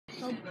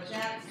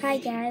Hi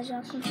guys,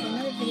 welcome to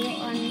another video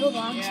on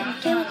Roblox. And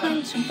today we're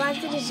going to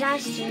survive the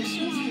disasters.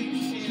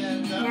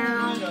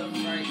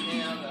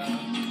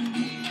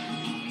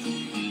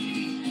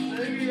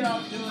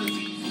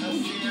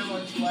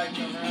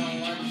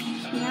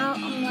 Now,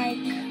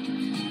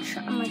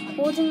 I'm like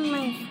holding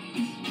my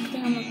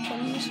thing. I'm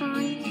putting this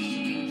on,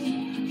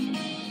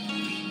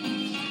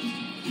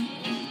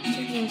 so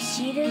you can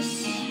see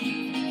this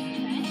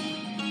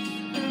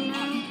right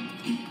now.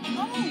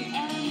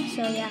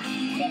 So yeah, I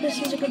think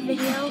this is a good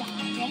video.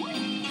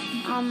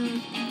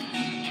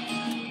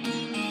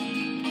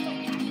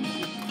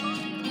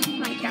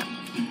 My God,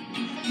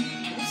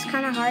 it's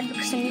kind of hard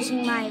because I'm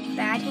using my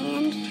bad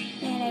hand,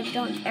 and I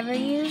don't ever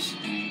use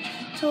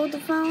to hold the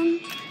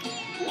phone.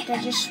 I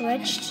just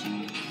switched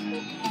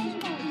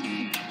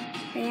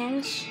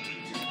hands.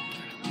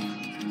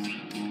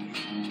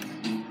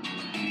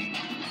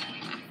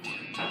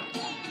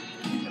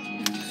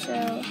 So,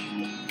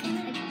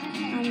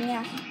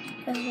 yeah.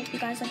 I hope you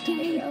guys liked the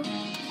video.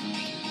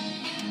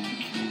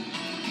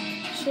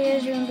 So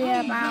here's going to be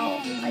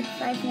about like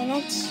 5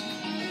 minutes.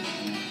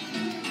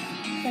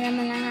 Then I'm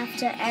gonna have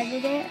to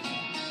edit it,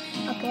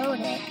 upload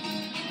it.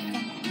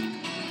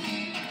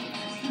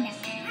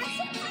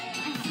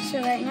 So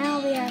right now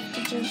we have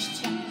to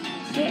just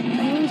get a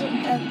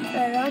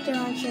rocket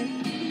launcher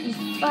and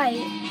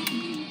fight.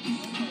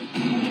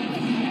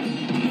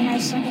 And I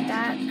suck at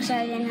that because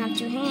I didn't have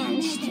 2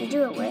 hands to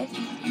do it with.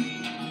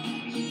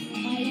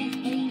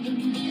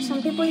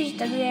 Some people use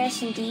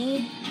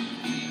WASD.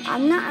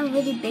 I'm not a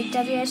really big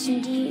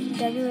WASD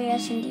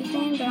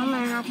fan, but I'm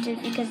gonna have to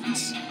because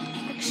it's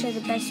actually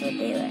the best way to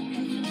do it.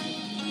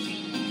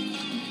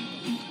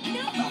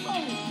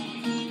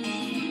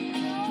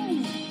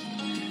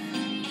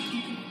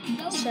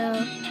 So,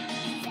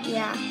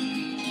 yeah,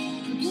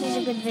 this is a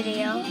good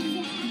video.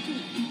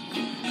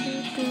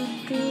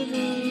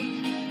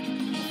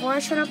 Before I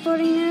start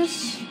uploading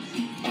this,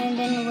 and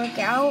then it work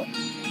out.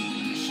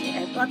 Shit,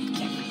 I blocked the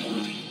camera.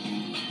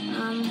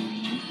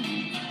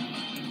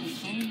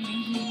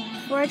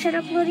 Before I tried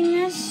uploading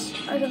this,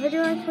 or the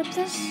video I put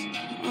this,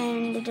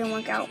 and it didn't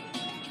work out.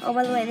 Oh,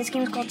 by the way, this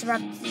game is called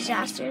Survive the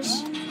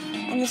Disasters,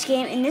 and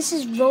this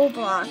is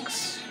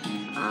Roblox.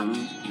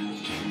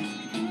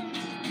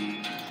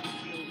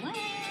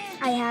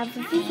 I have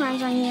a few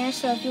friends on here,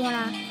 so if you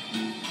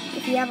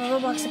have a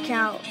Roblox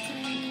account,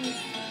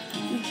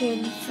 you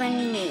can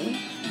friend me.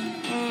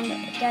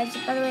 And guys,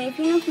 by the way, if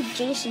you know who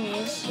Jason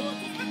is,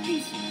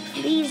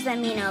 please let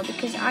me know,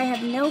 because I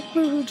have no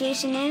clue who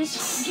Jason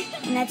is,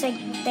 and that's like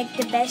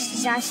the best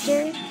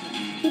disaster.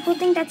 People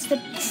think that's the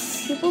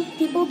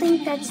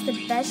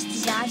best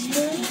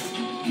disaster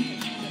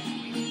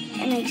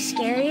and like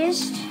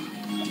scariest,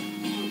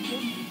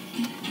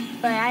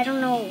 but I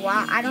don't know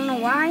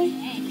why.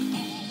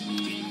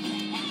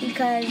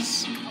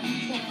 Because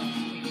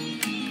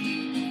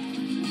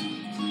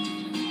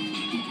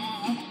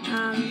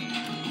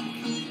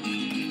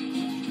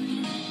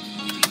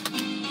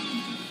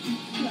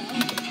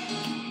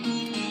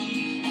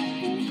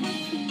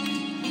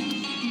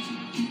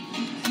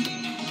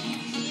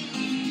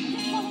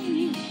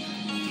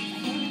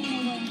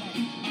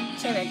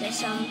sorry about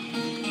this.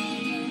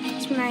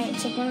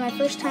 It's like one of my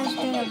first times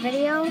doing a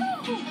video.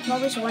 I've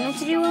always wanted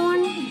to do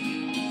one,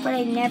 but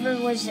I never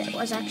was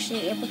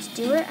actually able to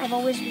do it. I've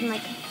always been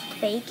like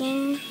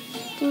faking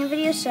doing a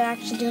video, so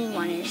actually doing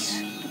one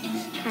is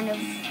kind of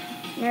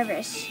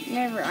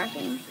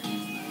nerve-wracking.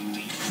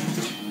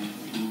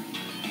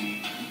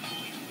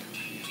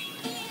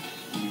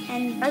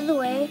 And by the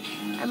way,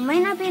 I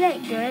might not be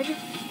that good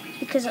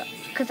because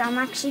I'm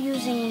actually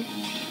using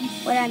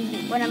what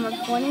I'm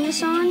recording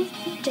this on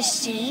to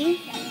see.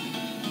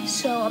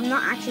 So I'm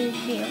not actually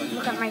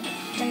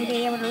gonna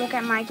be able to look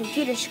at my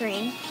computer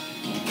screen,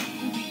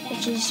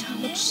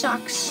 which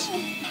sucks.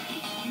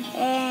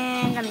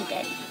 And I'm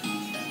dead.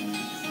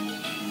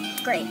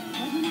 Great.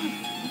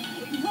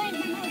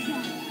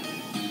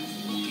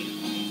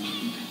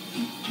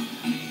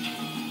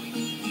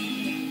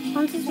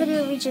 Once this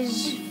video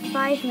reaches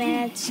 5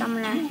 minutes, I'm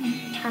gonna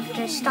have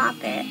to stop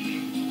it.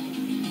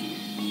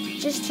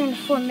 Just turned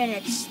 4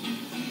 minutes,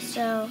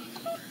 so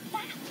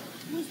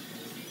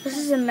this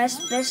is the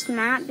best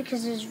map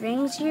because there's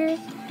rings here,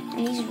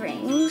 and these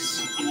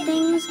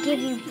things give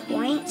you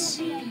points.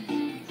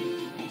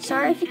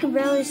 Sorry if you can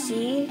barely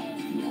see.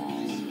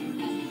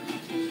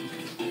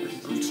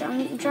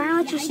 I'm trying to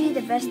let you see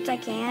the best I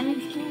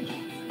can,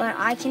 but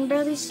I can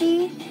barely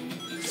see.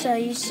 So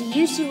you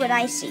see what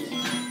I see.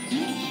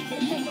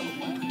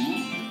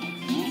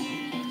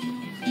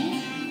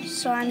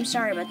 So I'm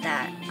sorry about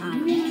that.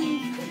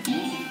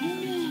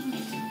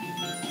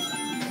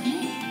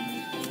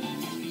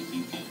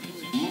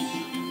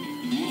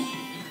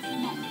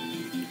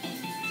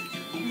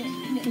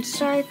 I'm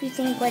sorry if you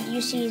think what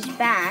you see is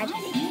bad.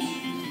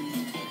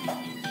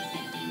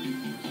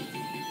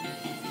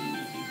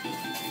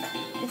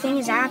 The thing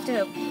is, I have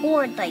to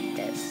record like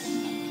this.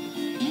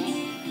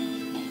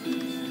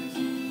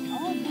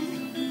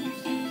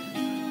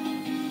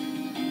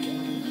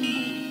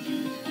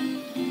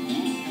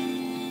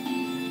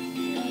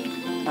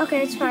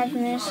 Okay, it's 5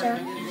 minutes, so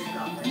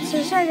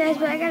sorry guys,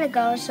 but I gotta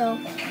go, so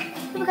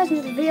if you guys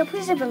enjoyed the video,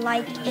 please leave a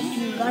like if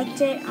you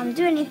liked it.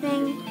 Do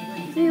anything,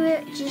 do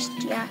it, just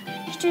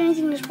do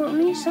anything to support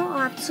me, so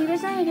I'll have to see you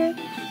guys later.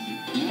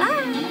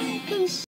 Bye, peace.